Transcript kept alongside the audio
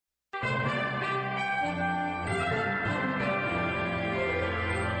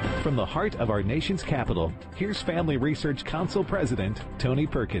From the heart of our nation's capital, here's Family Research Council President Tony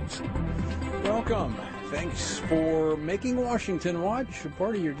Perkins. Welcome. Thanks for making Washington Watch a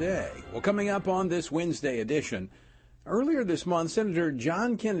part of your day. Well, coming up on this Wednesday edition, earlier this month, Senator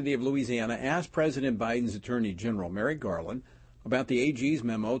John Kennedy of Louisiana asked President Biden's Attorney General, Merrick Garland, about the AG's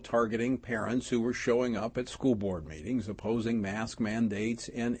memo targeting parents who were showing up at school board meetings opposing mask mandates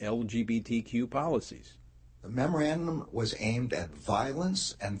and LGBTQ policies. The memorandum was aimed at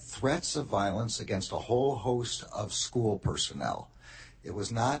violence and threats of violence against a whole host of school personnel. It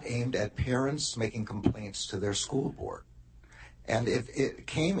was not aimed at parents making complaints to their school board. And it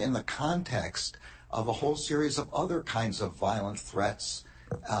came in the context of a whole series of other kinds of violent threats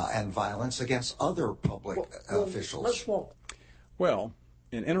and violence against other public officials. Well,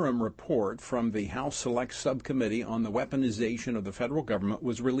 an interim report from the House Select Subcommittee on the Weaponization of the Federal Government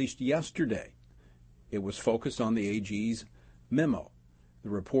was released yesterday. It was focused on the AG's memo. The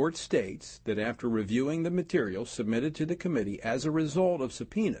report states that after reviewing the material submitted to the committee as a result of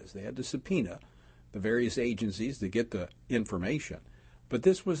subpoenas, they had to subpoena the various agencies to get the information, but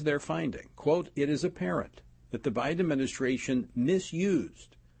this was their finding. Quote, "It is apparent that the Biden administration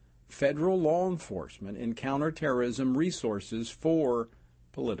misused federal law enforcement and counterterrorism resources for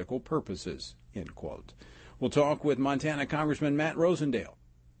political purposes," end quote. We'll talk with Montana Congressman Matt Rosendale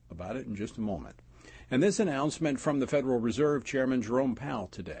about it in just a moment. And this announcement from the Federal Reserve Chairman Jerome Powell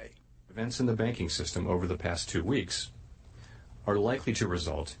today. Events in the banking system over the past 2 weeks are likely to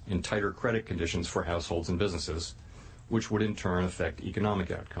result in tighter credit conditions for households and businesses, which would in turn affect economic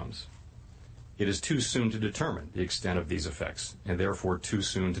outcomes. It is too soon to determine the extent of these effects, and therefore too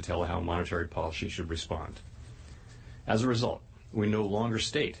soon to tell how monetary policy should respond. As a result, we no longer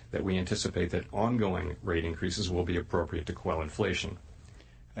state that we anticipate that ongoing rate increases will be appropriate to quell inflation.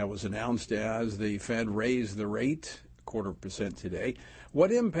 That was announced as the Fed raised the rate 0.25% today.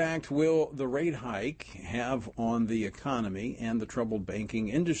 What impact will the rate hike have on the economy and the troubled banking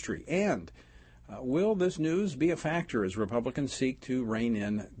industry? And will this news be a factor as Republicans seek to rein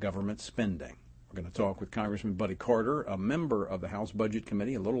in government spending? We're going to talk with Congressman Buddy Carter, a member of the House Budget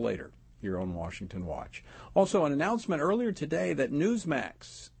Committee, a little later here on Washington Watch. Also, an announcement earlier today that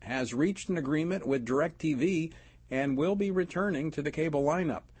Newsmax has reached an agreement with DirecTV and will be returning to the cable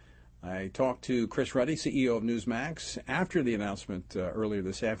lineup. I talked to Chris Ruddy, CEO of Newsmax, after the announcement earlier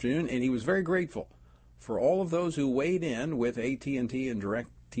this afternoon, and he was very grateful for all of those who weighed in with AT&T and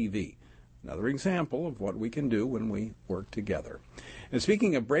DirecTV. Another example of what we can do when we work together. And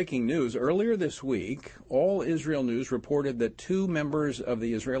speaking of breaking news, earlier this week, All Israel News reported that 2 members of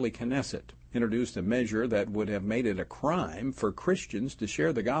the Israeli Knesset introduced a measure that would have made it a crime for Christians to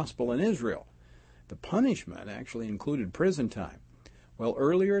share the gospel in Israel. The punishment actually included prison time. Well,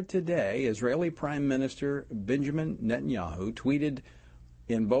 earlier today, Israeli Prime Minister Benjamin Netanyahu tweeted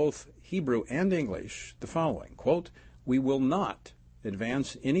in both Hebrew and English the following, quote, "We will not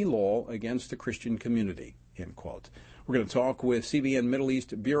advance any law against the Christian community," end quote. We're going to talk with CBN Middle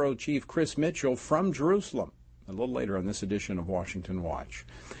East Bureau Chief Chris Mitchell from Jerusalem a little later on this edition of Washington Watch.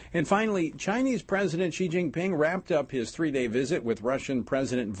 And finally, Chinese President Xi Jinping wrapped up his 3-day visit with Russian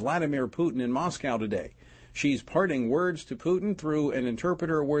President Vladimir Putin in Moscow today. Xi's parting words to Putin through an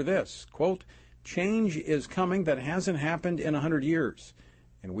interpreter were this, quote, "Change is coming that hasn't happened in 100 years,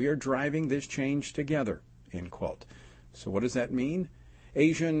 and we are driving this change together," end quote. So what does that mean?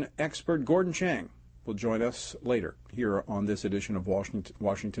 Asian expert Gordon Chang will join us later here on this edition of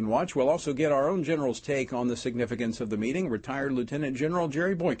Washington Watch. We'll also get our own general's take on the significance of the meeting. Retired Lieutenant General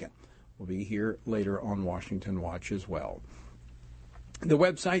Jerry Boykin will be here later on Washington Watch as well. The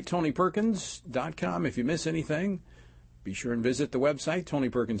website, TonyPerkins.com. If you miss anything, be sure and visit the website,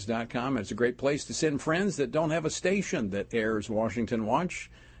 TonyPerkins.com. It's a great place to send friends that don't have a station that airs Washington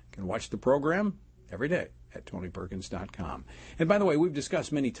Watch. You can watch the program every day at TonyPerkins.com. And by the way, we've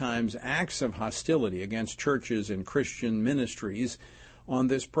discussed many times acts of hostility against churches and Christian ministries on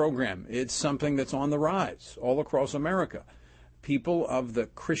this program. It's something that's on the rise all across America. People of the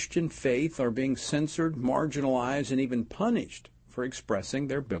Christian faith are being censored, marginalized, and even punished for expressing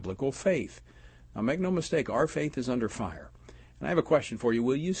their biblical faith. Now, make no mistake, our faith is under fire. And I have a question for you.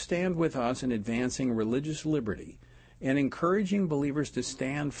 Will you stand with us in advancing religious liberty and encouraging believers to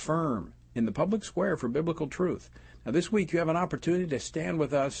stand firm in the public square for biblical truth? Now, this week you have an opportunity to stand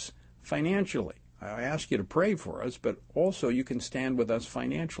with us financially. I ask you to pray for us, but also you can stand with us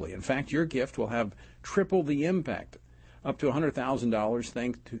financially. In fact, your gift will have triple the impact, up to $100,000,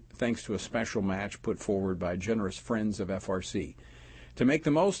 thanks to a special match put forward by generous friends of FRC. To make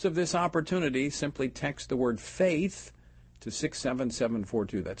the most of this opportunity, simply text the word FAITH to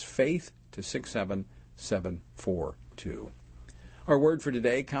 67742. That's FAITH to 67742. Our word for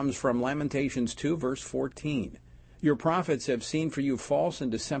today comes from Lamentations 2, verse 14. Your prophets have seen for you false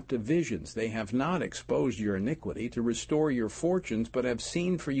and deceptive visions. They have not exposed your iniquity to restore your fortunes, but have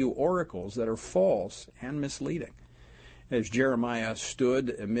seen for you oracles that are false and misleading. As Jeremiah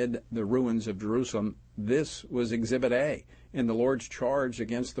stood amid the ruins of Jerusalem, this was Exhibit A in the Lord's charge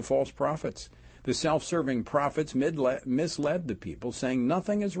against the false prophets. The self-serving prophets misled the people, saying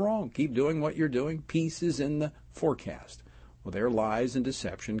nothing is wrong. Keep doing what you're doing. Peace is in the forecast. Well, their lies and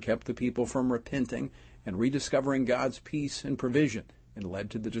deception kept the people from repenting and rediscovering God's peace and provision, and led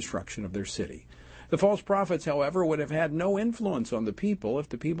to the destruction of their city. The false prophets, however, would have had no influence on the people if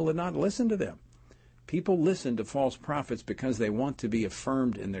the people had not listened to them. People listen to false prophets because they want to be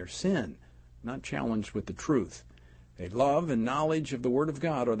affirmed in their sin, not challenged with the truth. A love and knowledge of the Word of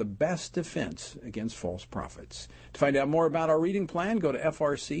God are the best defense against false prophets. To find out more about our reading plan, go to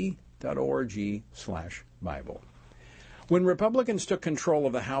frc.org/Bible. When Republicans took control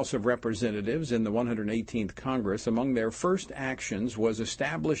of the House of Representatives in the 118th Congress, among their first actions was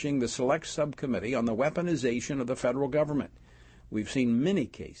establishing the Select Subcommittee on the Weaponization of the Federal Government. We've seen many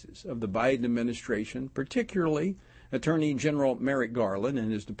cases of the Biden administration, particularly Attorney General Merrick Garland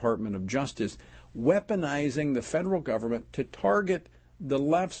and his Department of Justice, weaponizing the federal government to target the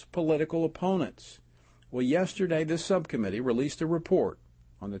left's political opponents. Well, yesterday, this subcommittee released a report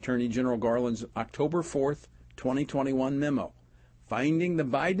on Attorney General Garland's October 4th, 2021 memo, finding the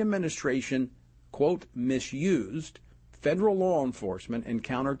Biden administration, quote, misused federal law enforcement and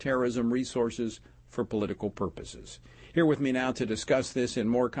counterterrorism resources for political purposes. Here with me now to discuss this and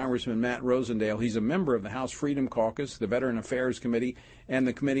more, Congressman Matt Rosendale. He's a member of the House Freedom Caucus, the Veteran Affairs Committee, and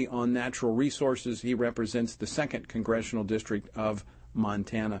the Committee on Natural Resources. He represents the 2nd Congressional District of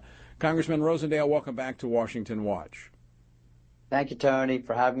Montana. Congressman Rosendale, welcome back to Washington Watch. Thank you, Tony,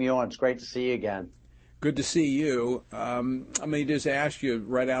 for having me on. It's great to see you again. Good to see you. Let me just ask you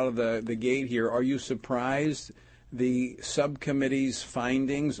right out of the gate here, are you surprised the subcommittee's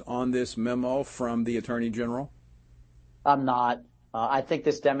findings on this memo from the Attorney General? I'm not. I think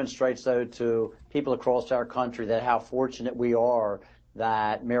this demonstrates, though, to people across our country that how fortunate we are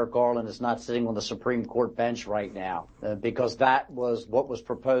that Merrick Garland is not sitting on the Supreme Court bench right now, because that was what was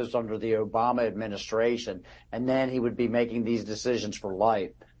proposed under the Obama administration, and then he would be making these decisions for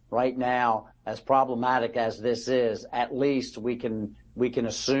life. Right now, as problematic as this is, at least we can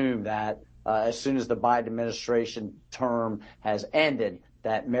assume that as soon as the Biden administration term has ended,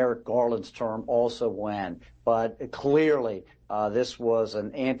 that Merrick Garland's term also will end. But clearly, this was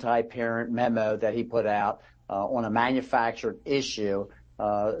an anti-parent memo that he put out on a manufactured issue,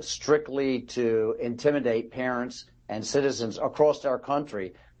 strictly to intimidate parents and citizens across our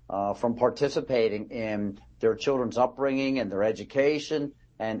country from participating in their children's upbringing and their education,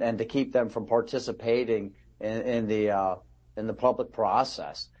 and to keep them from participating in the public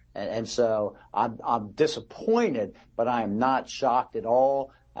process. And so I'm disappointed, but I am not shocked at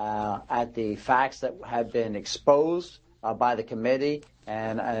all at the facts that have been exposed by the committee.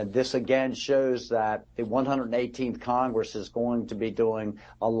 And this again shows that the 118th Congress is going to be doing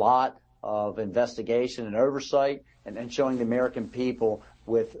a lot of investigation and oversight and showing the American people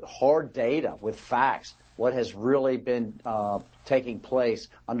with hard data, with facts, what has really been taking place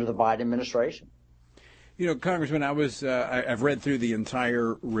under the Biden administration. You know, Congressman, I've read through the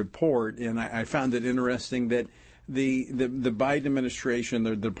entire report, and I found it interesting that the Biden administration,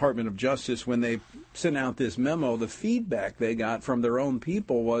 the Department of Justice, when they sent out this memo, the feedback they got from their own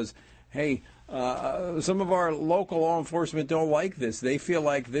people was, hey, some of our local law enforcement don't like this. They feel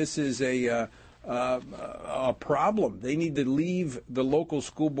like this is a problem. They need to leave the local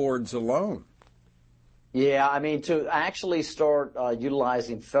school boards alone. Yeah, I mean, to actually start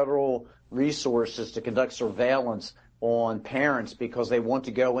utilizing federal resources to conduct surveillance on parents because they want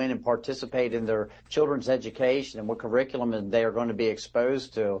to go in and participate in their children's education and what curriculum they are going to be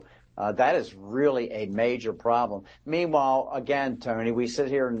exposed to. That is really a major problem. Meanwhile, again, Tony, we sit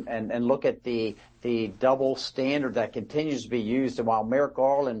here and look at the double standard that continues to be used. And while Merrick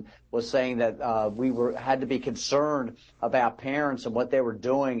Garland was saying that we had to be concerned about parents and what they were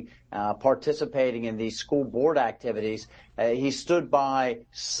doing, participating in these school board activities, he stood by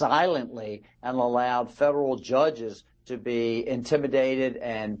silently and allowed federal judges to be intimidated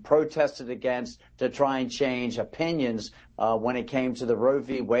and protested against to try and change opinions when it came to the Roe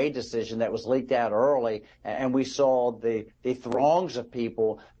v. Wade decision that was leaked out early. And we saw the throngs of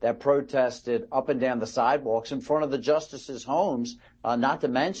people that protested up and down the sidewalks in front of the justices' homes, not to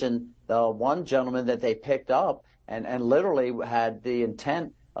mention the one gentleman that they picked up and literally had the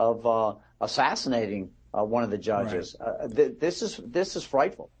intent of assassinating one of the judges. Right. This is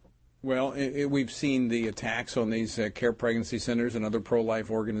frightful. Well, we've seen the attacks on these care pregnancy centers and other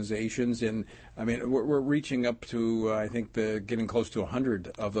pro-life organizations, and I mean we're reaching up to I think getting close to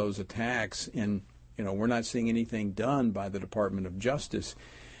 100 of those attacks, and we're not seeing anything done by the Department of Justice.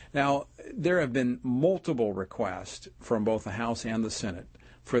 Now, there have been multiple requests from both the House and the Senate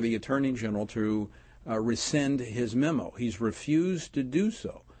for the Attorney General to rescind his memo. He's refused to do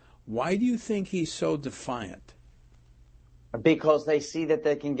so. Why do you think he's so defiant? Because they see that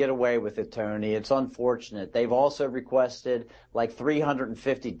they can get away with it, Tony. It's unfortunate. They've also requested like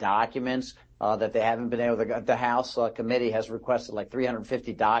 350 documents that they haven't been able to. The House committee has requested like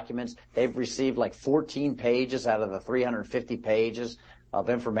 350 documents. They've received like 14 pages out of the 350 pages of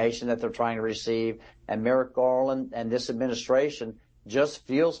information that they're trying to receive. And Merrick Garland and this administration just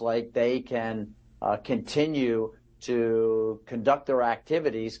feels like they can continue to conduct their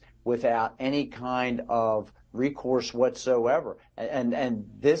activities without any kind of recourse whatsoever. And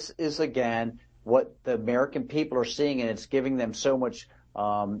this is, again, what the American people are seeing, and it's giving them so much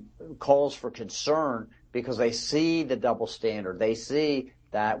calls for concern because they see the double standard. They see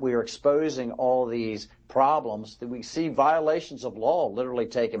that we are exposing all these problems, that we see violations of law literally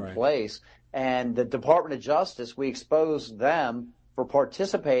taking place. And the Department of Justice, we expose them for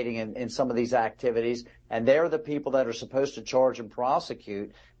participating in some of these activities, and they're the people that are supposed to charge and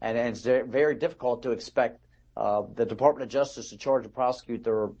prosecute, and it's very difficult to expect the Department of Justice to charge and prosecute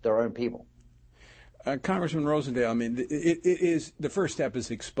their own people. Congressman Rosendale, I mean, it is the first step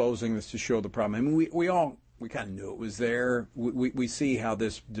is exposing this to show the problem. I mean, we kind of knew it was there. We see how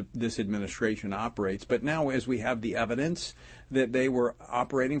this administration operates, but now as we have the evidence that they were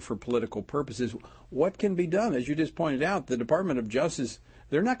operating for political purposes, what can be done? As you just pointed out, the Department of Justice,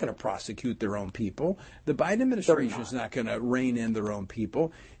 they're not going to prosecute their own people. The Biden administration is not going to rein in their own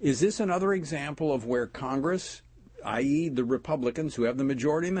people. Is this another example of where Congress, i.e. the Republicans who have the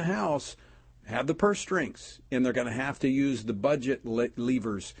majority in the House, have the purse strings, and they're going to have to use the budget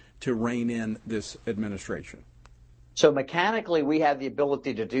levers to rein in this administration? So mechanically, we have the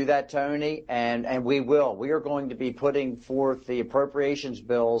ability to do that, Tony, and we will. We are going to be putting forth the appropriations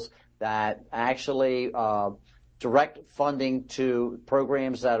bills that actually direct funding to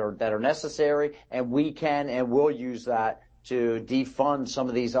programs that are necessary, and we can and will use that to defund some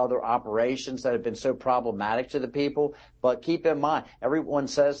of these other operations that have been so problematic to the people. But keep in mind, everyone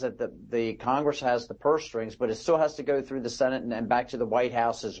says that the Congress has the purse strings, but it still has to go through the Senate and back to the White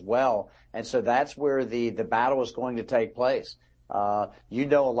House as well. And so that's where the battle is going to take place. A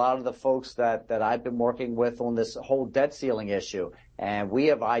lot of the folks that I've been working with on this whole debt ceiling issue, and we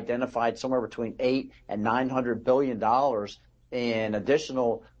have identified somewhere between $800 and $900 billion in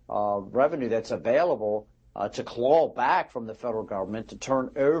additional revenue that's available to claw back from the federal government to turn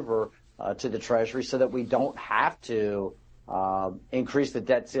over to the Treasury so that we don't have to increase the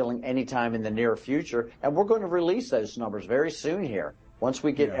debt ceiling anytime in the near future. And we're going to release those numbers very soon here once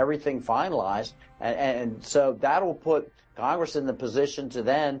we get everything finalized. And so that'll put Congress in the position to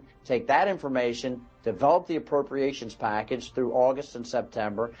then take that information, develop the appropriations package through August and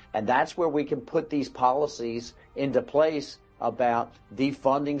September, and that's where we can put these policies into place about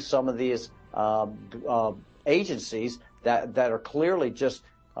defunding some of these agencies that are clearly just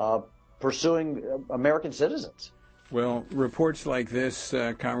pursuing American citizens. Well, reports like this,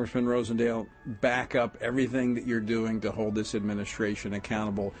 Congressman Rosendale, back up everything that you're doing to hold this administration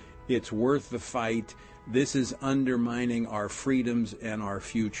accountable. It's worth the fight. This is undermining our freedoms and our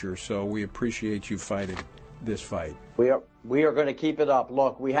future, so we appreciate you fighting this fight. We are going to keep it up.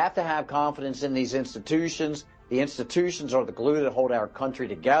 Look, we have to have confidence in these institutions. The institutions are the glue that hold our country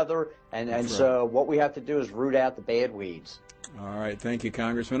together, and so what we have to do is root out the bad weeds. All right. Thank you,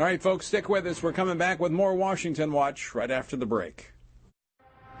 Congressman. All right, folks, stick with us. We're coming back with more Washington Watch right after the break.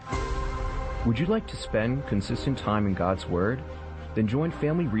 Would you like to spend consistent time in God's Word? Then join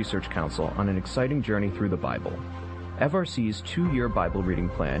Family Research Council on an exciting journey through the Bible. FRC's 2-year Bible reading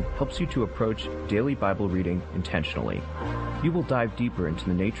plan helps you to approach daily Bible reading intentionally. You will dive deeper into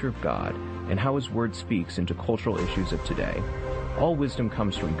the nature of God and how His Word speaks into cultural issues of today. All wisdom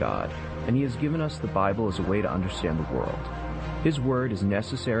comes from God, and He has given us the Bible as a way to understand the world. His Word is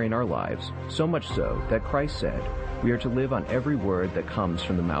necessary in our lives, so much so that Christ said, we are to live on every word that comes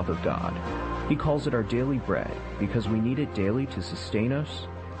from the mouth of God. He calls it our daily bread because we need it daily to sustain us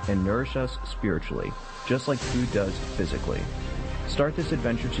and nourish us spiritually, just like food does physically. Start this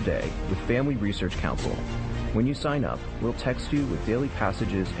adventure today with Family Research Council. When you sign up, we'll text you with daily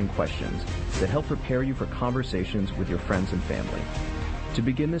passages and questions that help prepare you for conversations with your friends and family. To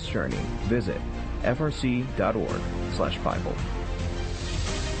begin this journey, visit frc.org/Bible.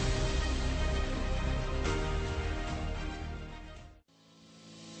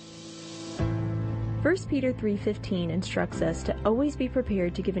 1 Peter 3:15 instructs us to always be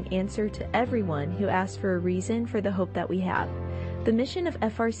prepared to give an answer to everyone who asks for a reason for the hope that we have. The mission of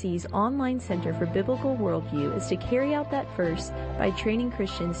FRC's online Center for Biblical Worldview is to carry out that verse by training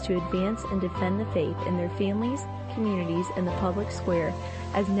Christians to advance and defend the faith in their families, communities, and the public square,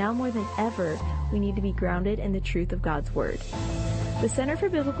 as now more than ever, we need to be grounded in the truth of God's Word. The Center for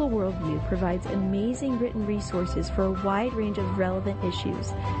Biblical Worldview provides amazing written resources for a wide range of relevant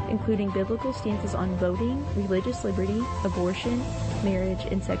issues, including biblical stances on voting, religious liberty, abortion, marriage,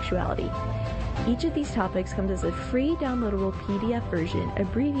 and sexuality. Each of these topics comes as a free downloadable PDF version,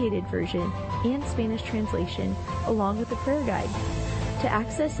 abbreviated version, and Spanish translation, along with a prayer guide. To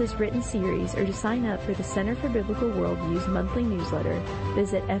access this written series or to sign up for the Center for Biblical Worldview's monthly newsletter,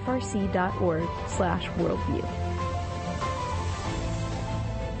 visit frc.org/worldview.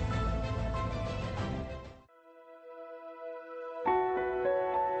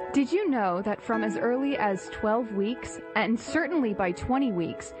 Did you know that from as early as 12 weeks, and certainly by 20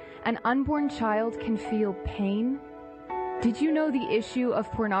 weeks, an unborn child can feel pain? Did you know the issue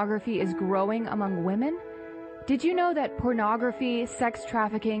of pornography is growing among women? Did you know that pornography, sex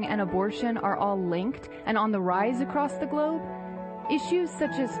trafficking, and abortion are all linked and on the rise across the globe? Issues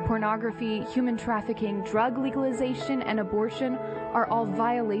such as pornography, human trafficking, drug legalization, and abortion are all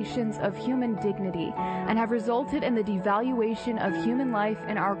violations of human dignity and have resulted in the devaluation of human life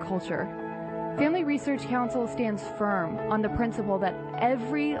in our culture. Family Research Council stands firm on the principle that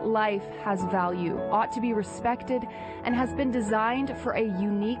every life has value, ought to be respected, and has been designed for a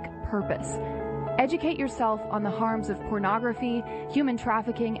unique purpose. Educate yourself on the harms of pornography, human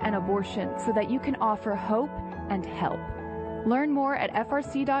trafficking, and abortion so that you can offer hope and help. Learn more at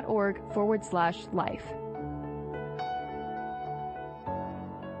frc.org/life.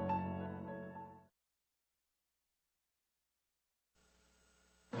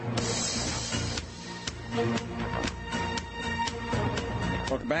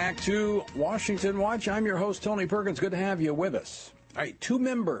 Welcome back to Washington Watch. I'm your host, Tony Perkins. Good to have you with us. All right, two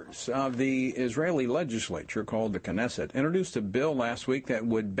members of the Israeli legislature, called the Knesset, introduced a bill last week that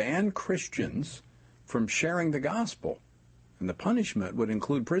would ban Christians from sharing the gospel, and the punishment would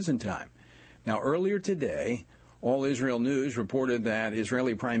include prison time. Now, earlier today, All Israel News reported that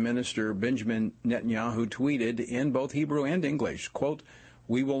Israeli Prime Minister Benjamin Netanyahu tweeted in both Hebrew and English, quote,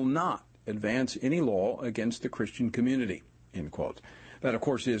 "We will not advance any law against the Christian community," end quote. That, of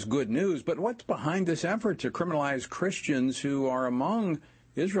course, is good news, but what's behind this effort to criminalize Christians who are among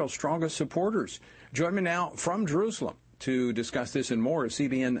Israel's strongest supporters? Join me now from Jerusalem to discuss this and more is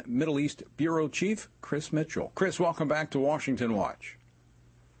CBN Middle East Bureau Chief Chris Mitchell. Chris, welcome back to Washington Watch.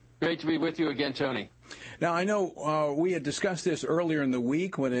 Great to be with you again, Tony. Now, I know we had discussed this earlier in the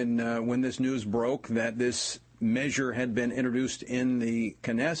week when this news broke that this measure had been introduced in the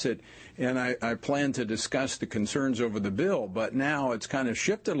Knesset, and I plan to discuss the concerns over the bill, but now it's kind of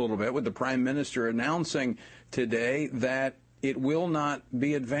shifted a little bit with the Prime Minister announcing today that it will not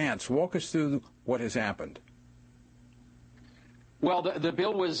be advanced. Walk us through what has happened. Well, the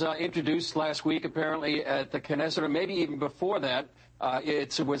bill was introduced last week, apparently, at the Knesset, or maybe even before that.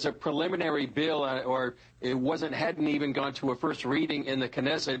 It was a preliminary bill, or it hadn't even gone to a first reading in the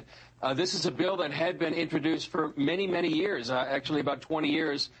Knesset. This is a bill that had been introduced for many, many years, actually about 20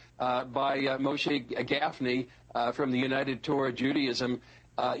 years, by Moshe Gafni from the United Torah Judaism.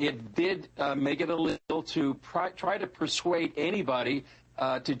 It did make it illegal to try to persuade anybody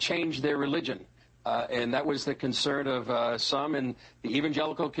to change their religion. And that was the concern of some in the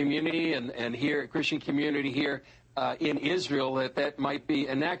evangelical community and here, Christian community here in Israel, that might be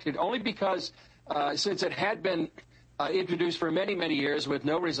enacted, only because since it had been introduced for many, many years with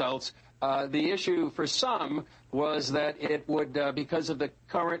no results, the issue for some was that it would, because of the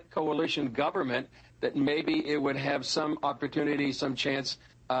current coalition government, that maybe it would have some opportunity, some chance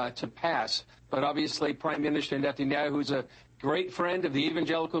to pass. But obviously, Prime Minister Netanyahu, who's a great friend of the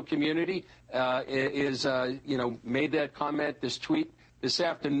evangelical community, made that comment, this tweet this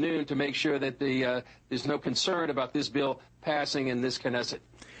afternoon to make sure that there's no concern about this bill passing in this Knesset.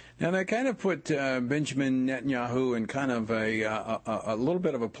 Now, that kind of put Benjamin Netanyahu in kind of a little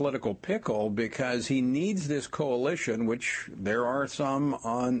bit of a political pickle because he needs this coalition, which there are some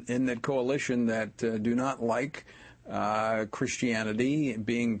in that coalition that do not like Christianity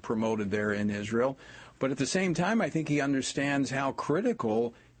being promoted there in Israel. But at the same time, I think he understands how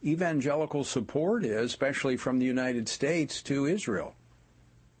critical evangelical support is, especially from the United States to Israel.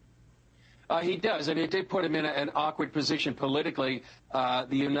 He does, and it did put him in an awkward position politically. The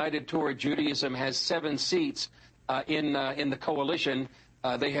United Torah Judaism has 7 seats in the coalition.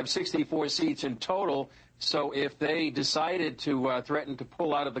 They have 64 seats in total. So if they decided to threaten to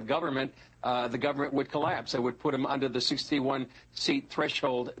pull out of the government would collapse. It would put them under the 61-seat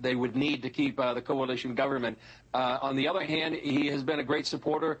threshold they would need to keep the coalition government. On the other hand, he has been a great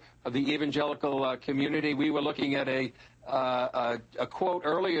supporter of the evangelical community. We were looking at a quote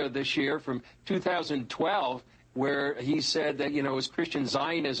earlier this year from 2012 where he said that, it was Christian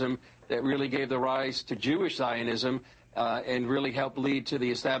Zionism that really gave the rise to Jewish Zionism and really helped lead to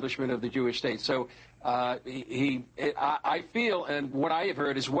the establishment of the Jewish state. So I feel, and what I have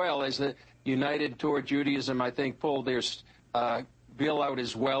heard as well, is that United Toward Judaism, I think, pulled their bill out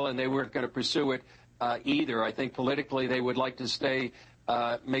as well, and they weren't going to pursue it either. I think politically they would like to stay,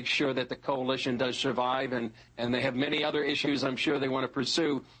 make sure that the coalition does survive, and they have many other issues I'm sure they want to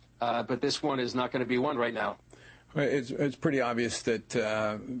pursue, but this one is not going to be one right now. It's pretty obvious that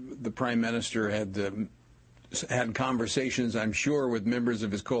the Prime Minister had conversations, I'm sure, with members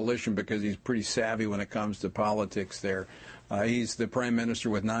of his coalition because he's pretty savvy when it comes to politics there. He's the Prime Minister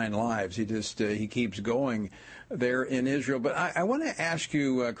with 9 lives. He keeps going there in Israel. But I want to ask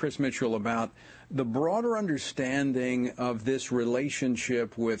you, Chris Mitchell, about the broader understanding of this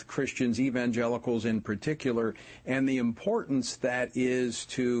relationship with Christians, evangelicals in particular, and the importance that is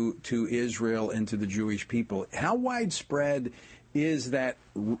to Israel and to the Jewish people. How widespread is that,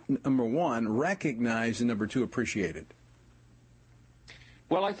 number one, recognized, and number two, appreciated?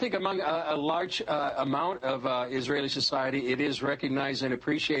 Well, I think among a large amount of Israeli society, it is recognized and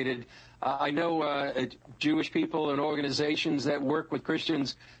appreciated. I know Jewish people and organizations that work with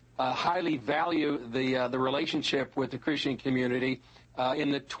Christians highly value the relationship with the Christian community.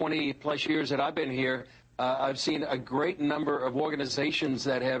 In the 20-plus years that I've been here, I've seen a great number of organizations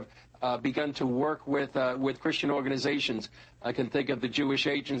that have begun to work with Christian organizations. I can think of the Jewish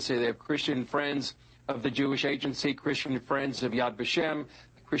Agency. They have Christian Friends of the Jewish Agency, Christian Friends of Yad Vashem,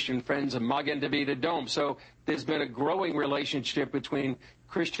 Christian Friends of Magen David Adom. So there's been a growing relationship between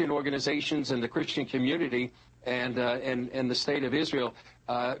Christian organizations and the Christian community and the state of Israel.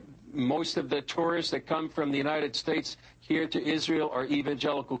 Most of the tourists that come from the United States here to Israel are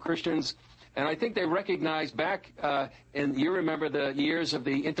evangelical Christians. And I think they recognize back, and you remember the years of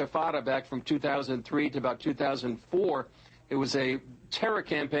the Intifada back from 2003 to about 2004. It was a terror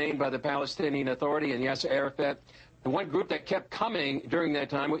campaign by the Palestinian Authority and Yasser Arafat. The one group that kept coming during that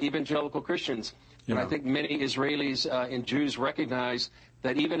time were evangelical Christians. Yeah. And I think many Israelis and Jews recognize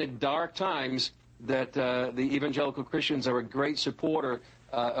that even in dark times, that the evangelical Christians are a great supporter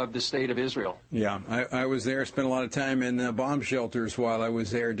of the state of Israel. Yeah, I was there, spent a lot of time in bomb shelters while I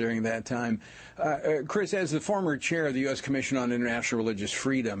was there during that time. Chris, as the former chair of the U.S. Commission on International Religious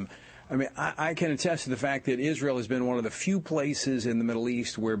Freedom, I mean, I can attest to the fact that Israel has been one of the few places in the Middle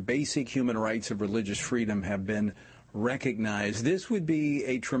East where basic human rights of religious freedom have been recognized. This would be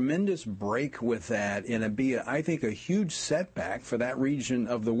a tremendous break with that, and it'd be, I think, a huge setback for that region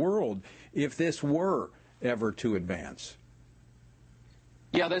of the world if this were ever to advance.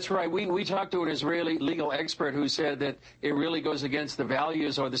 Yeah, that's right. We talked to an Israeli legal expert who said that it really goes against the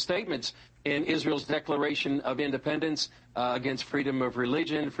values or the statements in Israel's Declaration of Independence against freedom of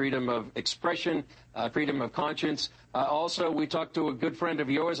religion, freedom of expression, freedom of conscience. Also, we talked to a good friend of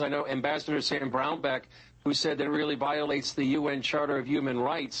yours, I know, Ambassador Sam Brownback, who said that it really violates the UN Charter of Human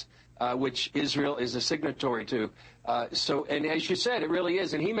Rights, which Israel is a signatory to. And as you said, it really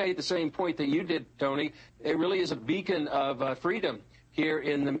is. And he made the same point that you did, Tony. It really is a beacon of freedom here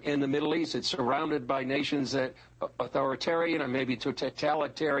in the Middle East. It's surrounded by nations that are authoritarian or maybe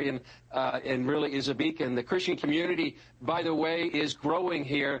totalitarian, and really is a beacon. The Christian community, by the way, is growing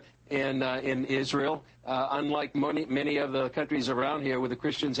here in Israel, unlike many of the countries around here where the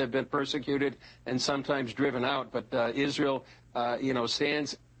Christians have been persecuted and sometimes driven out. But Israel,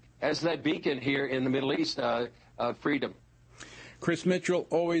 stands as that beacon here in the Middle East of freedom. Chris Mitchell,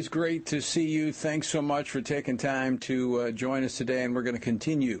 always great to see you. Thanks so much for taking time to join us today, and we're going to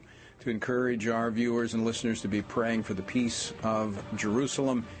continue to encourage our viewers and listeners to be praying for the peace of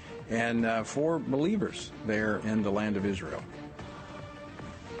Jerusalem and for believers there in the land of Israel.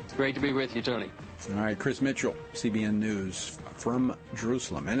 It's great to be with you, Tony. All right, Chris Mitchell, CBN News from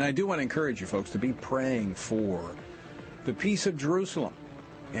Jerusalem. And I do want to encourage you folks to be praying for the peace of Jerusalem.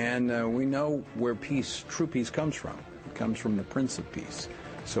 And we know where true peace comes from. It comes from the Prince of Peace.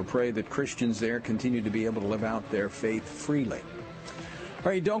 So pray that Christians there continue to be able to live out their faith freely.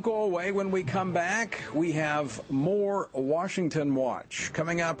 All right, don't go away. When we come back, we have more Washington Watch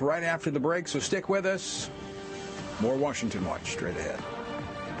coming up right after the break, so stick with us. More Washington Watch straight ahead.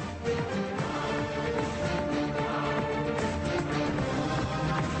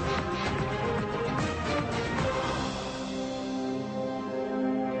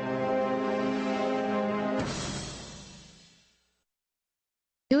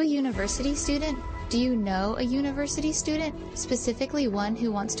 you a university student? Do you know a university student, specifically one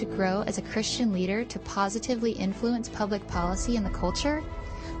who wants to grow as a Christian leader to positively influence public policy and the culture?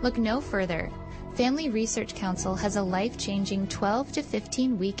 Look no further. Family Research Council has a life-changing 12 to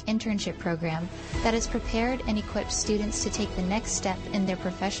 15-week internship program that has prepared and equipped students to take the next step in their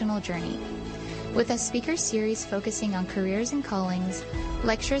professional journey. With a speaker series focusing on careers and callings,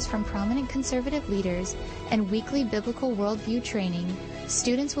 lectures from prominent conservative leaders, and weekly biblical worldview training,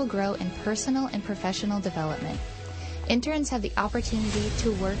 students will grow in personal and professional development. Interns have the opportunity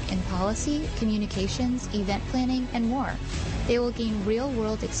to work in policy, communications, event planning, and more. They will gain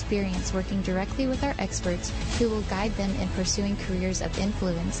real-world experience working directly with our experts who will guide them in pursuing careers of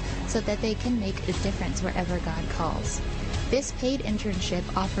influence so that they can make a difference wherever God calls. This paid internship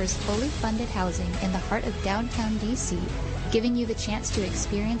offers fully funded housing in the heart of downtown D.C., giving you the chance to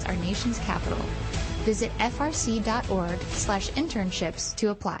experience our nation's capital. Visit frc.org/internships to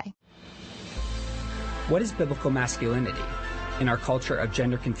apply. What is biblical masculinity? In our culture of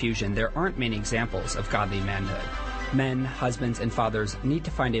gender confusion, there aren't many examples of godly manhood. Men, husbands, and fathers need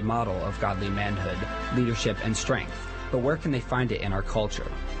to find a model of godly manhood, leadership, and strength. But where can they find it in our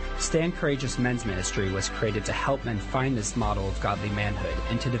culture? Stand Courageous Men's Ministry was created to help men find this model of godly manhood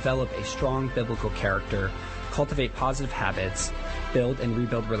and to develop a strong biblical character, cultivate positive habits, build and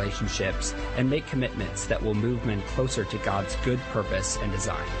rebuild relationships, and make commitments that will move men closer to God's good purpose and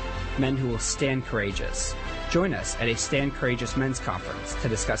design. Men who will stand courageous. Join us at a Stand Courageous Men's Conference to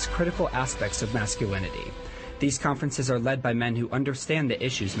discuss critical aspects of masculinity. These conferences are led by men who understand the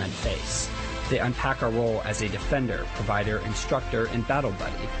issues men face. They unpack our role as a defender, provider, instructor, and battle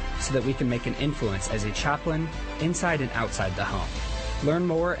buddy so that we can make an influence as a chaplain inside and outside the home. Learn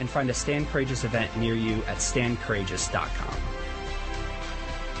more and find a Stand Courageous event near you at standcourageous.com.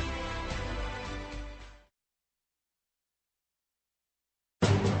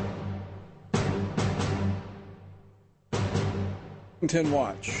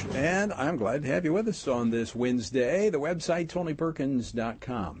 Watch, and I'm glad to have you with us on this Wednesday. The website,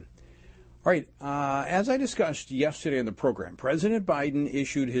 TonyPerkins.com. All right, as I discussed yesterday in the program, President Biden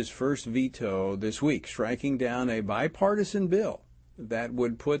issued his first veto this week, striking down a bipartisan bill that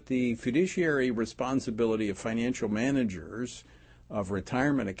would put the fiduciary responsibility of financial managers of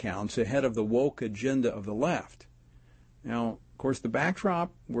retirement accounts ahead of the woke agenda of the left. Now, of course, the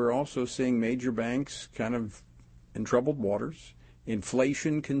backdrop, we're also seeing major banks kind of in troubled waters.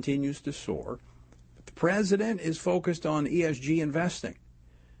 Inflation continues to soar. But the president is focused on ESG investing.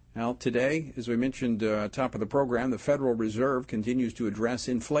 Now, today, as we mentioned top of the program, the Federal Reserve continues to address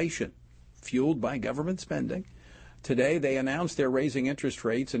inflation, fueled by government spending. Today, they announced they're raising interest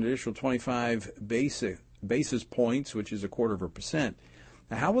rates an additional 25 basis points, which is 0.25%.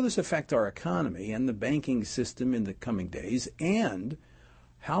 Now, how will this affect our economy and the banking system in the coming days? And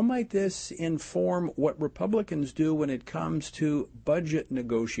how might this inform what Republicans do when it comes to budget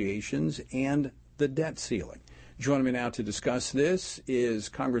negotiations and the debt ceiling? Joining me now to discuss this is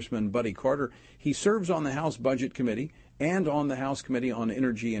Congressman Buddy Carter. He serves on the House Budget Committee and on the House Committee on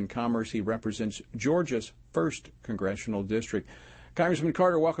Energy and Commerce. He represents Georgia's 1st Congressional District. Congressman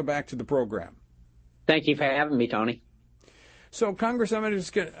Carter, welcome back to the program. Thank you for having me, Tony. So, Congress, I'm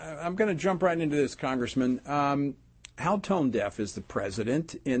going to jump right into this, Congressman. How tone-deaf is the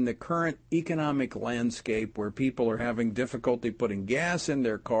president in the current economic landscape where people are having difficulty putting gas in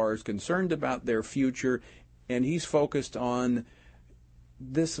their cars, concerned about their future, and he's focused on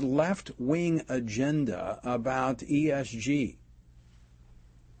this left-wing agenda about ESG?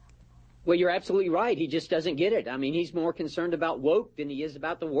 Well, you're absolutely right. He just doesn't get it. I mean, he's more concerned about woke than he is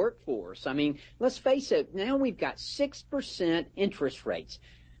about the workforce. I mean, let's face it. Now we've got 6% interest rates.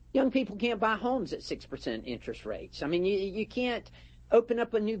 Young people can't buy homes at 6% interest rates. I mean, you can't open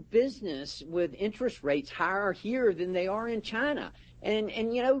up a new business with interest rates higher here than they are in China.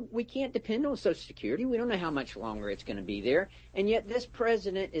 And you know, we can't depend on Social Security. We don't know how much longer it's going to be there. And yet this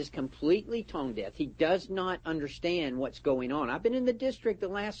president is completely tone deaf. He does not understand what's going on. I've been in the district the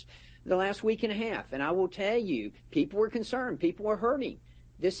last week and a half, and I will tell you, people are concerned. People are hurting.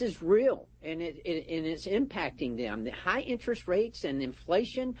 This is real, and it's impacting them. The high interest rates and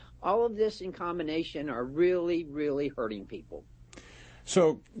inflation, all of this in combination are really, really hurting people.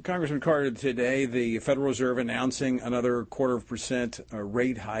 So, Congressman Carter, today the Federal Reserve announcing another 0.25%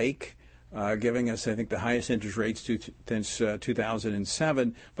 rate hike, giving us, I think, the highest interest rates since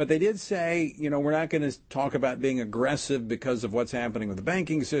 2007. But they did say, you know, we're not going to talk about being aggressive because of what's happening with the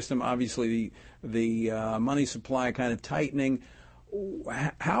banking system. Obviously, the money supply kind of tightening.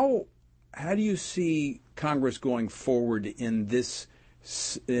 How do you see Congress going forward in this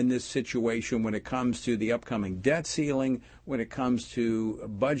in this situation when it comes to the upcoming debt ceiling, when it comes to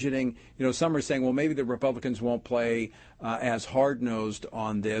budgeting? You know, some are saying, well, maybe the Republicans won't play as hard-nosed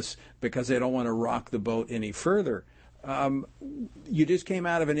on this because they don't want to rock the boat any further. You just came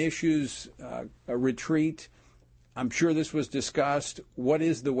out of an issues retreat. I'm sure this was discussed. What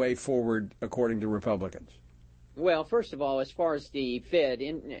is the way forward according to Republicans? Well, first of all, as far as the Fed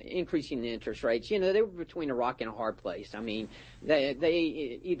increasing the interest rates, you know, they were between a rock and a hard place. I mean,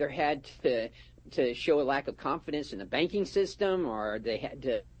 they either had to show a lack of confidence in the banking system, or they had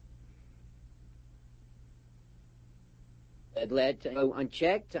to let go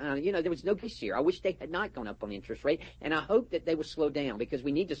unchecked. You know, there was no peace here. I wish they had not gone up on the interest rate, and I hope that they would slow down, because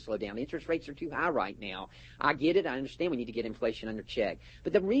we need to slow down. The interest rates are too high right now. I get it. I understand we need to get inflation under check.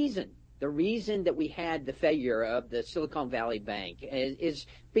 But the reason that we had the failure of the Silicon Valley Bank is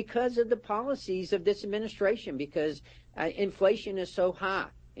because of the policies of this administration, because inflation is so high.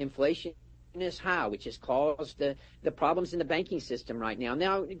 Inflation is high, which has caused the problems in the banking system right now.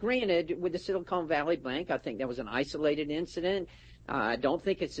 Now, granted, with the Silicon Valley Bank, I think that was an isolated incident. I don't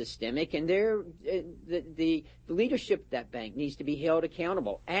think it's systemic, and the leadership of that bank needs to be held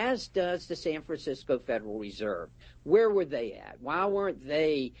accountable, as does the San Francisco Federal Reserve. Where were they at? Why weren't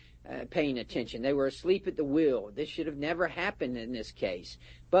they paying attention? They were asleep at the wheel. This should have never happened in this case.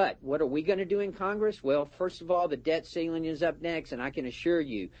 But what are we going to do in Congress? Well, first of all, the debt ceiling is up next, and I can assure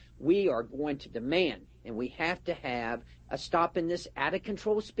you we are going to demand, and we have to have a stop in this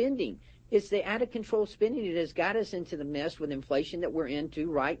out-of-control spending. It's the out-of-control spending that has got us into the mess with inflation that we're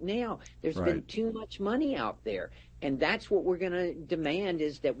into right now. There's been too much money out there, and that's what we're going to demand,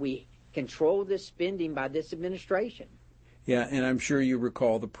 is that we control this spending by this administration. Yeah, and I'm sure you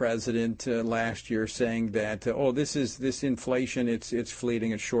recall the president last year saying that, this inflation, it's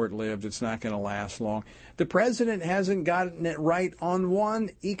fleeting, it's short-lived, it's not going to last long. The president hasn't gotten it right on one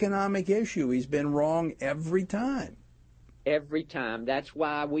economic issue. He's been wrong every time. Every time. That's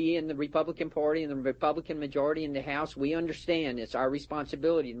why we in the Republican Party and the Republican majority in the House, we understand it's our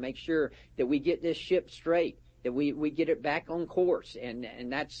responsibility to make sure that we get this ship straight, that we get it back on course, and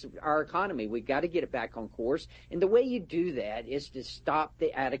that's our economy. We've got to get it back on course, and the way you do that is to stop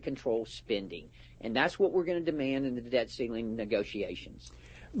the out-of-control spending, and that's what we're going to demand in the debt ceiling negotiations.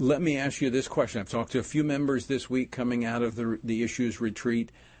 Let me ask you this question. I've talked to a few members this week coming out of the issues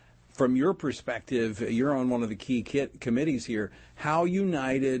retreat. From your perspective, you're on one of the key committees here. How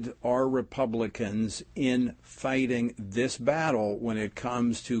united are Republicans in fighting this battle when it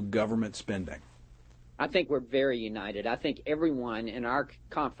comes to government spending? I think we're very united. I think everyone in our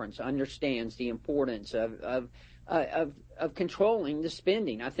conference understands the importance of controlling the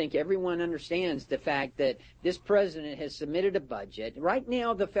spending. I think everyone understands the fact that this president has submitted a budget. Right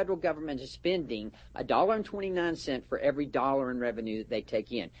now, the federal government is spending $1.29 for every dollar in revenue that they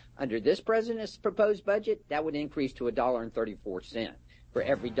take in. Under this president's proposed budget, that would increase to $1.34 for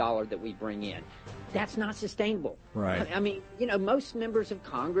every dollar that we bring in. That's not sustainable. Right. I mean, you know, most members of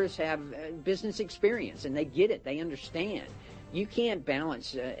Congress have business experience, and they get it. They understand. You can't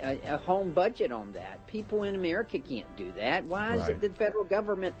balance a home budget on that. People in America can't do that. Why is it that the federal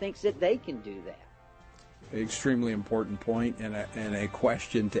government thinks that they can do that? Extremely important point, and a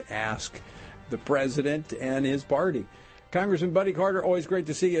question to ask the president and his party. Congressman Buddy Carter, always great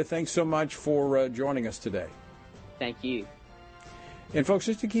to see you. Thanks so much for joining us today. Thank you. And folks,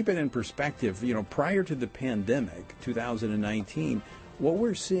 just to keep it in perspective, you know, prior to the pandemic, 2019, what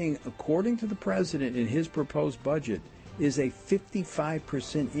we're seeing, according to the president in his proposed budget, is a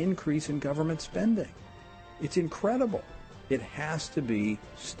 55% increase in government spending. It's incredible. It has to be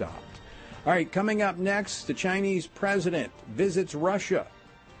stopped. All right, coming up next, the Chinese president visits Russia.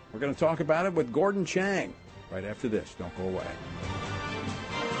 We're going to talk about it with Gordon Chang right after this. Don't go away.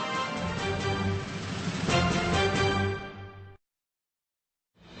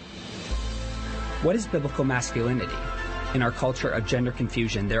 What is biblical masculinity? In our culture of gender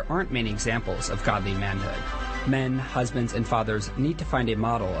confusion, there aren't many examples of godly manhood. Men, husbands, and fathers need to find a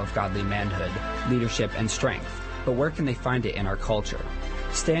model of godly manhood, leadership, and strength. But where can they find it in our culture?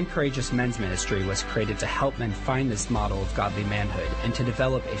 Stand Courageous Men's Ministry was created to help men find this model of godly manhood and to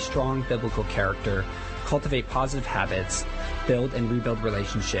develop a strong biblical character, cultivate positive habits, build and rebuild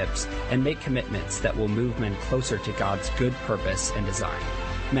relationships, and make commitments that will move men closer to God's good purpose and design.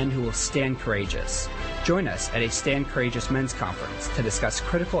 Men who will stand courageous. Join us at a Stand Courageous Men's Conference to discuss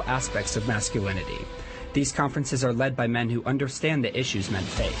critical aspects of masculinity. These conferences are led by men who understand the issues men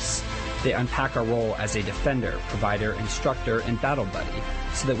face. They unpack our role as a defender, provider, instructor, and battle buddy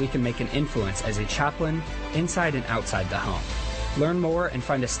so that we can make an influence as a chaplain inside and outside the home. Learn more and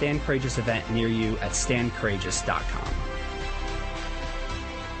find a Stand Courageous event near you at standcourageous.com.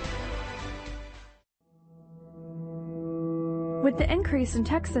 With the increase in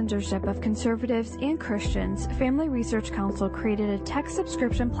tech censorship of conservatives and Christians, Family Research Council created a tech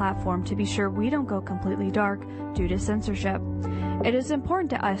subscription platform to be sure we don't go completely dark due to censorship. It is important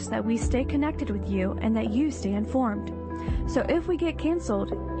to us that we stay connected with you and that you stay informed. So if we get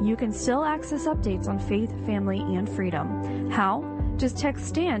canceled, you can still access updates on faith, family, and freedom. How? Just text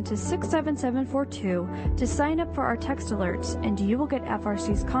STAND to 67742 to sign up for our text alerts, and you will get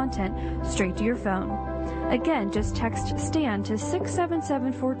FRC's content straight to your phone. Again, just text STAND to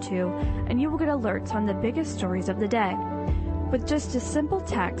 67742 and you will get alerts on the biggest stories of the day. With just a simple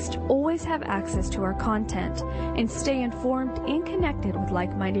text, always have access to our content and stay informed and connected with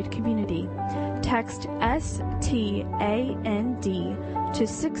like-minded community. Text STAND to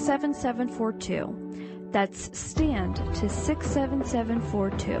 67742. That's STAND to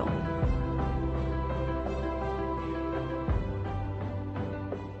 67742.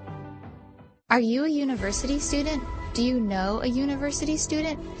 Are you a university student? Do you know a university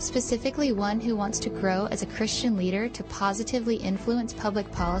student, specifically one who wants to grow as a Christian leader to positively influence public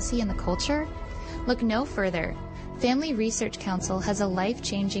policy and the culture? Look no further. Family Research Council has a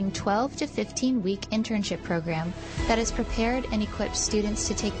life-changing 12 to 15-week internship program that has prepared and equipped students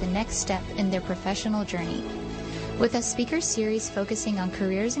to take the next step in their professional journey. With a speaker series focusing on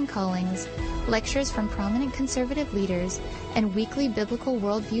careers and callings, lectures from prominent conservative leaders, and weekly biblical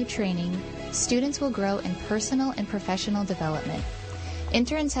worldview training, students will grow in personal and professional development.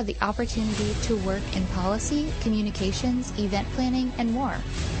 Interns have the opportunity to work in policy, communications, event planning, and more.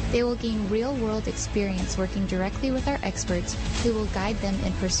 They will gain real-world experience working directly with our experts who will guide them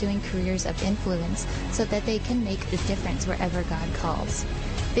in pursuing careers of influence so that they can make a difference wherever God calls.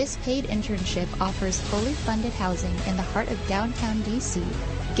 This paid internship offers fully funded housing in the heart of downtown D.C.,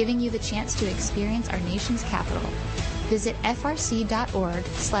 giving you the chance to experience our nation's capital. Visit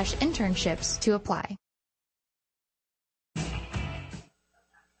frc.org/internships to apply.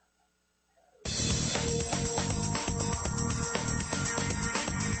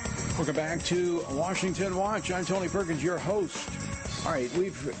 Welcome back to Washington Watch. I'm Tony Perkins, your host. All right,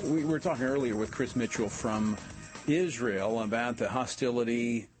 we were talking earlier with Chris Mitchell from Israel about the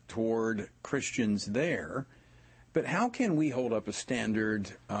hostility toward Christians there. But how can we hold up a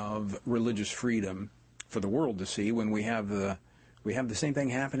standard of religious freedom for the world to see when we have the same thing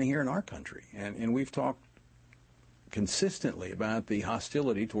happening here in our country? And we've talked consistently about the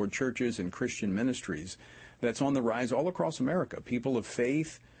hostility toward churches and Christian ministries that's on the rise all across America. People of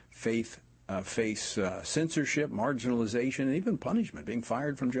faith face censorship, marginalization, and even punishment, being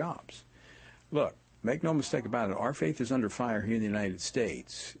fired from jobs. Look, make no mistake about it, our faith is under fire here in the United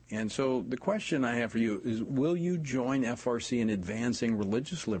States. And so the question I have for you is, will you join FRC in advancing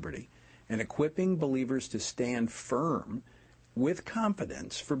religious liberty and equipping believers to stand firm with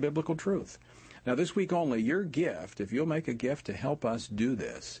confidence for biblical truth? Now, this week only, your gift, if you'll make a gift to help us do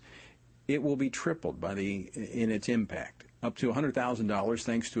this, it will be tripled in its impact, up to $100,000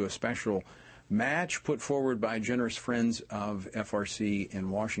 thanks to a special match put forward by generous friends of FRC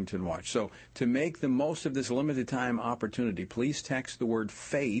and Washington Watch. So to make the most of this limited time opportunity, please text the word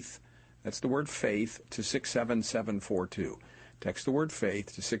faith, that's the word faith, to 67742. Text the word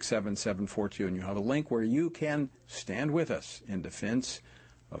faith to 67742, and you have a link where you can stand with us in defense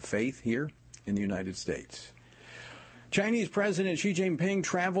of faith here in the United States. Chinese President Xi Jinping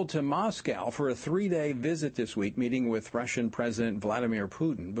traveled to Moscow for a 3-day visit this week, meeting with Russian President Vladimir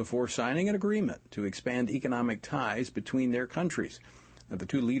Putin before signing an agreement to expand economic ties between their countries. Now, the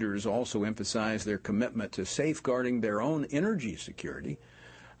two leaders also emphasized their commitment to safeguarding their own energy security.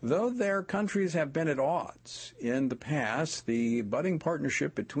 Though their countries have been at odds in the past, the budding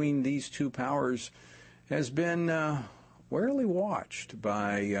partnership between these two powers has been warily watched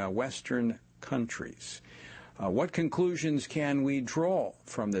by Western countries. What conclusions can we draw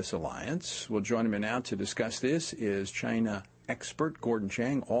from this alliance? Well, joining me now to discuss this is China expert Gordon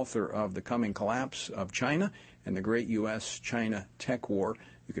Chang, author of The Coming Collapse of China and the Great U.S.-China Tech War.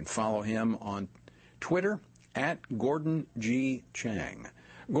 You can follow him on Twitter at Gordon G. Chang.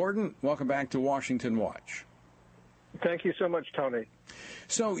 Gordon, welcome back to Washington Watch. Thank you so much, Tony.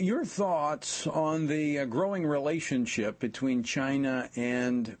 So your thoughts on the growing relationship between China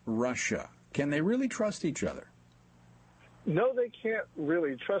and Russia. Can they really trust each other? No, they can't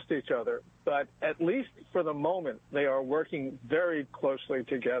really trust each other, but at least for the moment, they are working very closely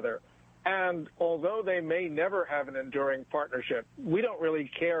together. And although they may never have an enduring partnership, we don't really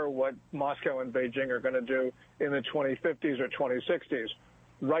care what Moscow and Beijing are going to do in the 2050s or 2060s.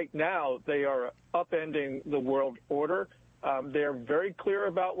 Right now, they are upending the world order. They're very clear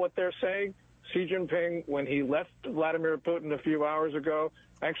about what they're saying. Xi Jinping, when he left Vladimir Putin a few hours ago,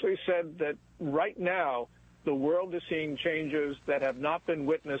 actually said that right now the world is seeing changes that have not been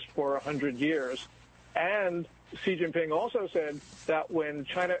witnessed for 100 years. And Xi Jinping also said that when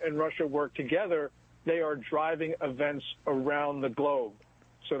China and Russia work together, they are driving events around the globe.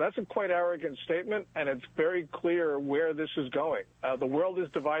 So that's a quite arrogant statement, and it's very clear where this is going. The world is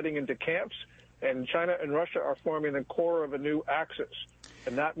dividing into camps, and China and Russia are forming the core of a new axis.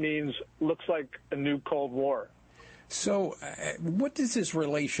 And that means, looks like a new Cold War. So what does this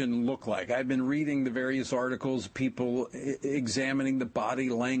relation look like? I've been reading the various articles, people examining the body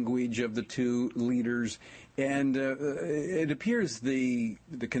language of the two leaders, and it appears the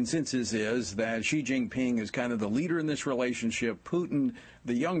consensus is that Xi Jinping is kind of the leader in this relationship, Putin,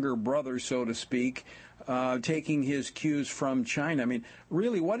 the younger brother, so to speak, taking his cues from China. I mean,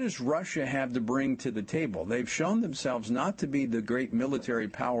 really, what does Russia have to bring to the table? They've shown themselves not to be the great military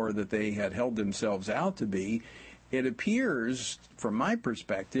power that they had held themselves out to be. It appears, from my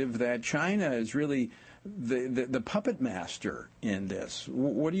perspective, that China is really the puppet master in this.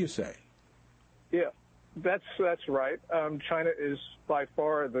 What do you say? Yeah, that's right. China is by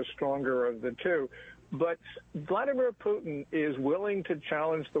far the stronger of the two. But Vladimir Putin is willing to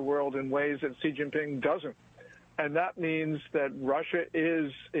challenge the world in ways that Xi Jinping doesn't. And that means that Russia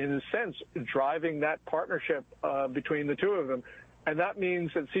is, in a sense, driving that partnership between the two of them. And that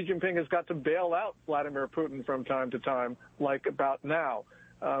means that Xi Jinping has got to bail out Vladimir Putin from time to time, like about now.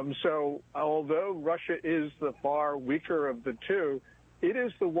 So although Russia is the far weaker of the two, it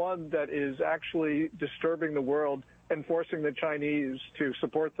is the one that is actually disturbing the world and forcing the Chinese to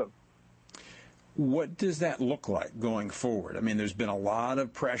support them. What does that look like going forward? I mean, there's been a lot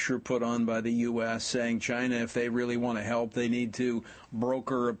of pressure put on by the U.S. saying China, if they really want to help, they need to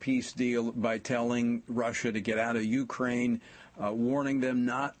broker a peace deal by telling Russia to get out of Ukraine, warning them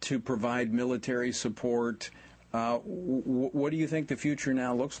not to provide military support. What do you think the future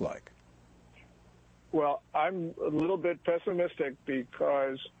now looks like? Well, I'm a little bit pessimistic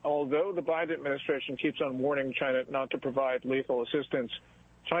because although the Biden administration keeps on warning China not to provide lethal assistance,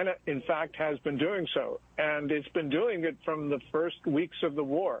 China, in fact, has been doing so, and it's been doing it from the first weeks of the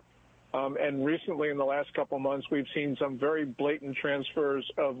war. And recently, in the last couple of months, we've seen some very blatant transfers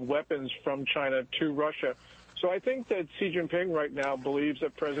of weapons from China to Russia. So I think that Xi Jinping right now believes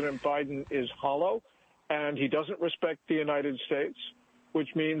that President Biden is hollow, and he doesn't respect the United States, which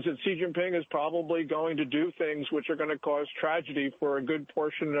means that Xi Jinping is probably going to do things which are going to cause tragedy for a good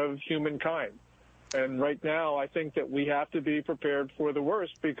portion of humankind. And right now, I think that we have to be prepared for the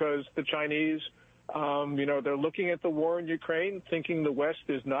worst because the Chinese, they're looking at the war in Ukraine, thinking the West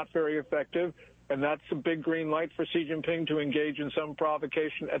is not very effective, and that's a big green light for Xi Jinping to engage in some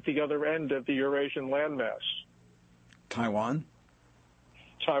provocation at the other end of the Eurasian landmass. Taiwan,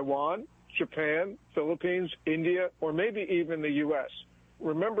 Japan, Philippines, India, or maybe even the U.S.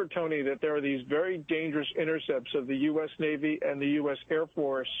 Remember, Tony, that there are these very dangerous intercepts of the U.S. Navy and the U.S. Air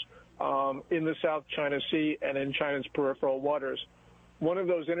Force in the South China Sea and in China's peripheral waters. One of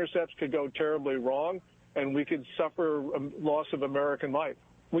those intercepts could go terribly wrong, and we could suffer a loss of American life.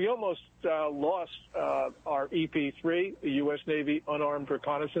 We almost lost our EP-3, the U.S. Navy unarmed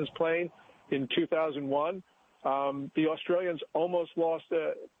reconnaissance plane, in 2001. The Australians almost lost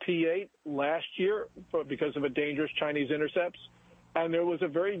a P-8 last year because of a dangerous Chinese intercept. And there was a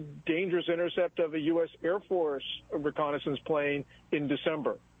very dangerous intercept of a U.S. Air Force reconnaissance plane in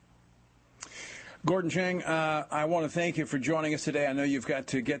December. Gordon Chang, I want to thank you for joining us today. I know you've got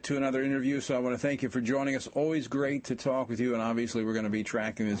to get to another interview, so I want to thank you for joining us. Always great to talk with you, and obviously we're going to be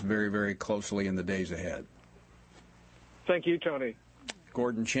tracking this very, very closely in the days ahead. Thank you, Tony.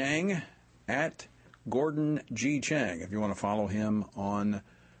 Gordon Chang at Gordon G. Chang, if you want to follow him on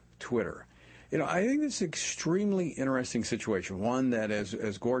Twitter. I think this is an extremely interesting situation, one that,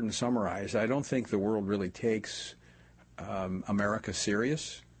 as Gordon summarized, I don't think the world really takes America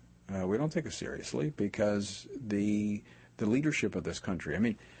serious. We don't take it seriously because the leadership of this country. I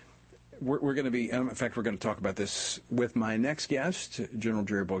mean, we're going to be, in fact, we're going to talk about this with my next guest, General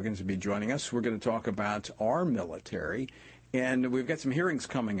Jerry Boykins, will be joining us. We're going to talk about our military, and we've got some hearings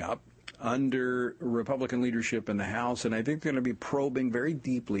coming up under Republican leadership in the House, and I think they're going to be probing very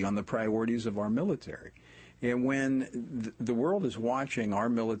deeply on the priorities of our military. And when the world is watching our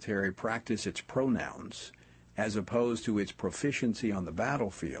military practice its pronouns as opposed to its proficiency on the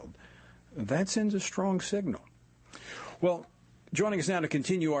battlefield, that sends a strong signal. Well, joining us now to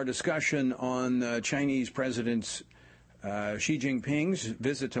continue our discussion on Chinese President Xi Jinping's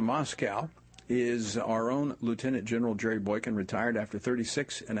visit to Moscow is our own Lieutenant General Jerry Boykin, retired after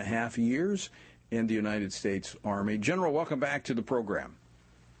 36 and a half years in the United States Army. General, welcome back to the program.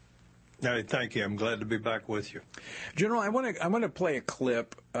 No, thank you. I'm glad to be back with you. General, I want to play a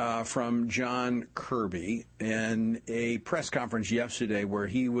clip from John Kirby in a press conference yesterday where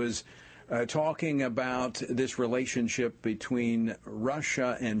he was talking about this relationship between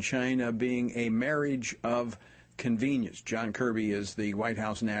Russia and China being a marriage of convenience. John Kirby is the White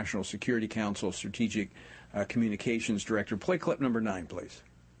House National Security Council Strategic Communications Director. Play clip number 9, please.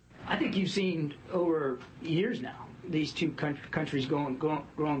 I think you've seen over years now these two countries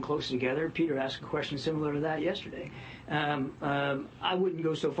growing close together. Peter asked a question similar to that yesterday. I wouldn't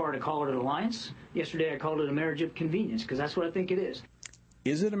go so far to call it an alliance. Yesterday I called it a marriage of convenience because that's what I think it is.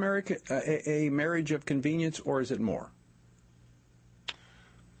 Is it a marriage of convenience, or is it more?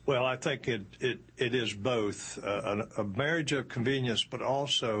 Well, I think it is both a marriage of convenience, but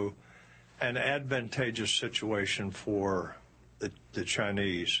also an advantageous situation for the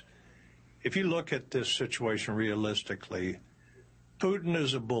Chinese. If you look at this situation realistically, Putin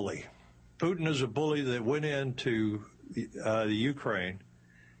is a bully. Putin is a bully that went into the Ukraine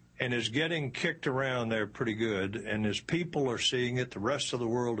and is getting kicked around there pretty good, and his people are seeing it, the rest of the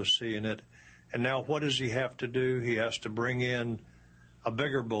world is seeing it, and now what does he have to do? He has to bring in a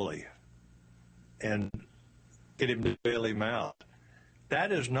bigger bully and get him to bail him out.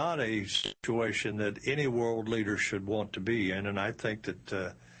 That is not a situation that any world leader should want to be in, and I think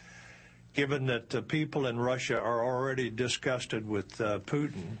that given that people in Russia are already disgusted with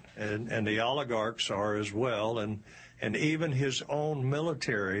Putin, and the oligarchs are as well, and even his own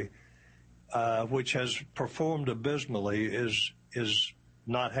military, which has performed abysmally, is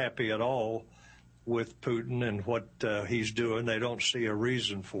not happy at all with Putin and what he's doing. They don't see a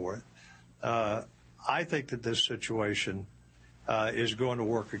reason for it. I think that this situation is going to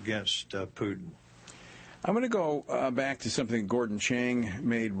work against Putin. I'm going to go back to something Gordon Chang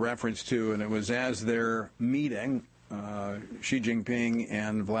made reference to, and it was as their meeting, Xi Jinping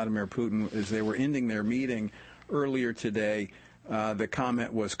and Vladimir Putin, as they were ending their meeting earlier today, the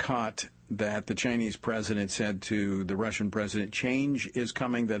comment was caught that the Chinese president said to the Russian president, change is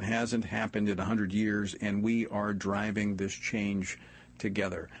coming that hasn't happened in 100 years, and we are driving this change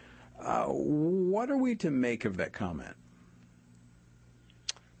together. What are we to make of that comment?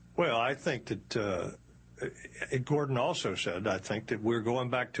 Well, I think that Gordon also said, I think that we're going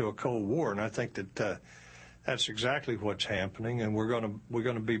back to a Cold War, and I think that that's exactly what's happening, and we're going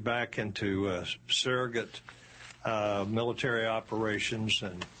to be back into surrogate military operations,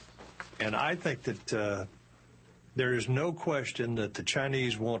 and I think that there is no question that the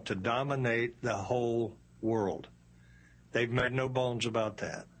Chinese want to dominate the whole world. They've made no bones about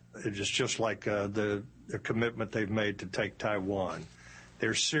that. It's just like the commitment they've made to take Taiwan.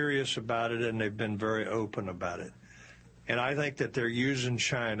 They're serious about it, and they've been very open about it. And I think that they're using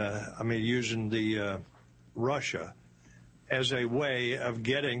Russia as a way of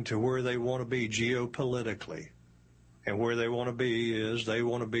getting to where they want to be geopolitically. And where they want to be is they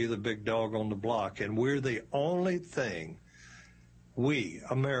want to be the big dog on the block. And we're the only thing, we,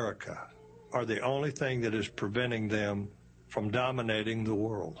 America, are the only thing that is preventing them from dominating the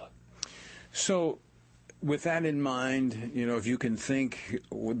world. So with that in mind, if you can think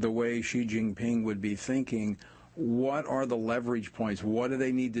the way Xi Jinping would be thinking, what are the leverage points? What do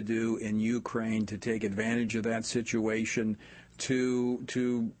they need to do in Ukraine to take advantage of that situation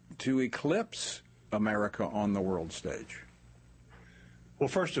to eclipse America on the world stage? Well,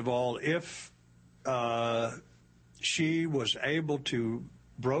 first of all, if she was able to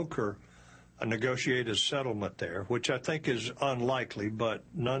broker a negotiated settlement there, which I think is unlikely, but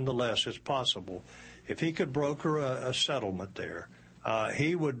nonetheless it's possible. If he could broker a settlement there,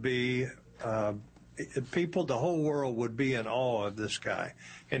 he would be, the whole world would be in awe of this guy,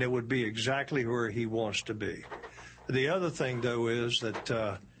 and it would be exactly where he wants to be. The other thing, though, is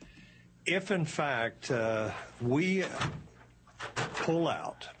that if, in fact, we pull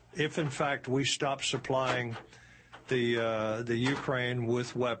out, if, in fact, we stop supplying the Ukraine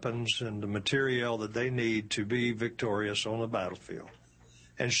with weapons and the material that they need to be victorious on the battlefield,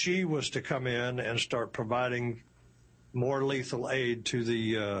 and she was to come in and start providing more lethal aid to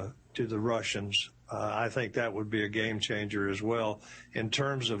the Russians, I think that would be a game changer as well in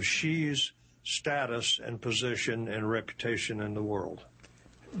terms of Xi's status and position and reputation in the world.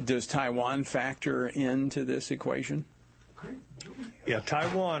 Does Taiwan factor into this equation? Yeah,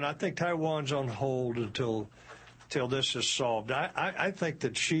 Taiwan. I think Taiwan's on hold until this is solved. I think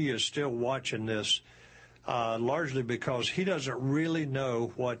that Xi is still watching this largely because he doesn't really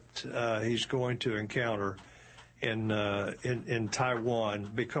know what he's going to encounter in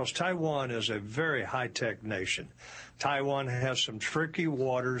Taiwan, because Taiwan is a very high-tech nation. Taiwan has some tricky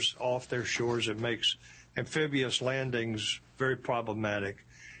waters off their shores. It makes amphibious landings very problematic.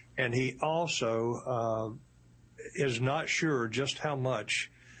 And he also is not sure just how much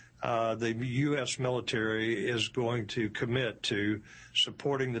the U.S. military is going to commit to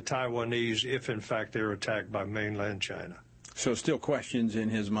supporting the Taiwanese if, in fact, they're attacked by mainland China. So still questions in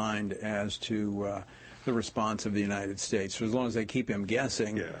his mind as to the response of the United States. So as long as they keep him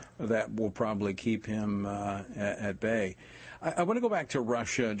guessing, that will probably keep him at bay. I want to go back to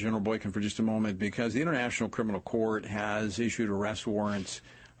Russia, General Boykin, for just a moment, because the International Criminal Court has issued arrest warrants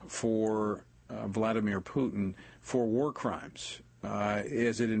for Vladimir Putin for war crimes,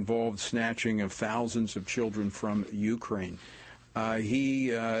 as it involved snatching of thousands of children from Ukraine.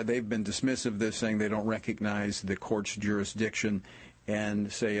 They've been dismissive of this, saying they don't recognize the court's jurisdiction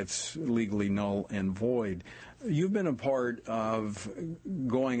and say it's legally null and void. You've been a part of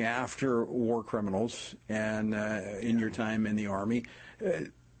going after war criminals and in your time in the Army.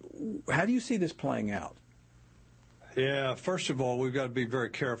 How do you see this playing out? Yeah, first of all, we've got to be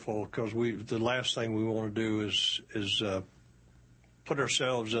very careful because the last thing we want to do is put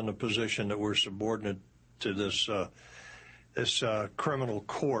ourselves in a position that we're subordinate to this criminal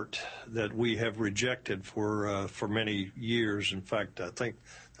court that we have rejected for many years. In fact, I think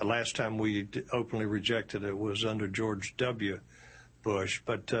the last time we openly rejected it was under George W. Bush.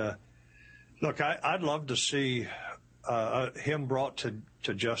 But look, I'd love to see him brought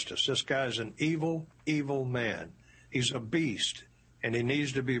to justice. This guy's an evil, evil man. He's a beast, and he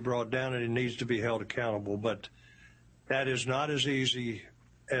needs to be brought down, and he needs to be held accountable. But that is not as easy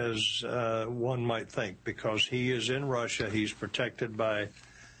as one might think, because he is in Russia. He's protected by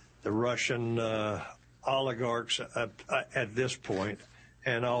the Russian oligarchs at this point,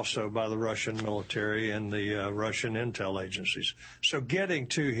 and also by the Russian military and the Russian intel agencies. So getting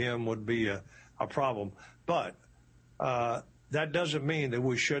to him would be a problem. But that doesn't mean that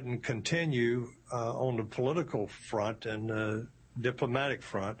we shouldn't continue on the political front and diplomatic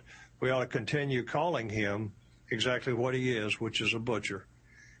front. We ought to continue calling him exactly what he is, which is a butcher.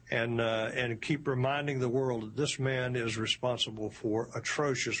 And keep reminding the world that this man is responsible for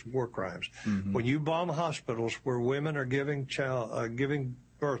atrocious war crimes. Mm-hmm. When you bomb hospitals where women are giving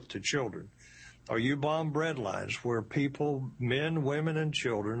birth to children, or you bomb bread lines where people, men, women, and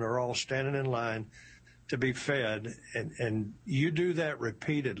children are all standing in line to be fed, and you do that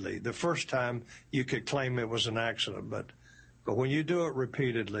repeatedly. The first time you could claim it was an accident, but when you do it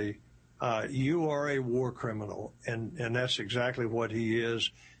repeatedly, you are a war criminal, and that's exactly what he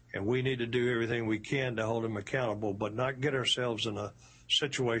is. And we need to do everything we can to hold him accountable, but not get ourselves in a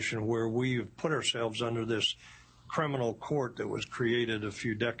situation where we've put ourselves under this criminal court that was created a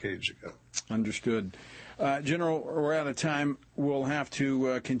few decades ago. Understood. General, we're out of time. We'll have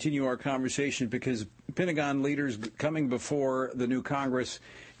to continue our conversation because Pentagon leaders coming before the new Congress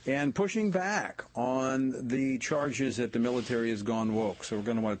and pushing back on the charges that the military has gone woke. So we're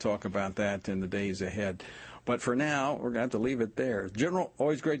going to want to talk about that in the days ahead. But for now, we're going to have to leave it there. General,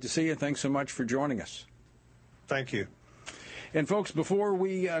 always great to see you. Thanks so much for joining us. Thank you. And, folks, before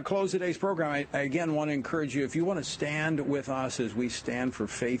we close today's program, I again want to encourage you, if you want to stand with us as we stand for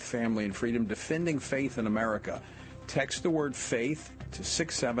faith, family, and freedom, defending faith in America, text the word faith to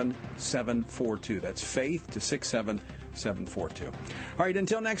 67742. That's faith to 67742. All right,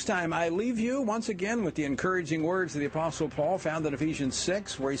 until next time, I leave you once again with the encouraging words of the Apostle Paul found in Ephesians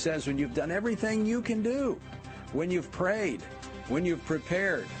 6, where he says, when you've done everything you can do, when you've prayed, when you've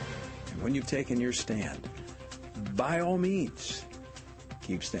prepared, and when you've taken your stand, by all means,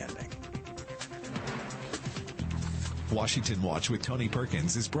 keep standing. Washington Watch with Tony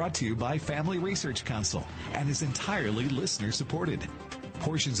Perkins is brought to you by Family Research Council and is entirely listener-supported.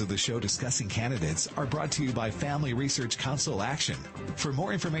 Portions of the show discussing candidates are brought to you by Family Research Council Action. For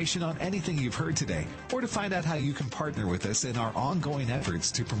more information on anything you've heard today, or to find out how you can partner with us in our ongoing efforts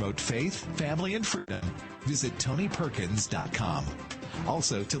to promote faith, family, and freedom, visit TonyPerkins.com.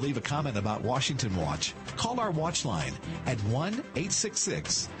 Also, to leave a comment about Washington Watch, call our watch line at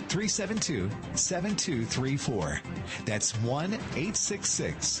 1-866-372-7234. That's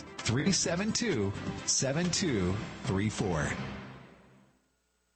 1-866-372-7234.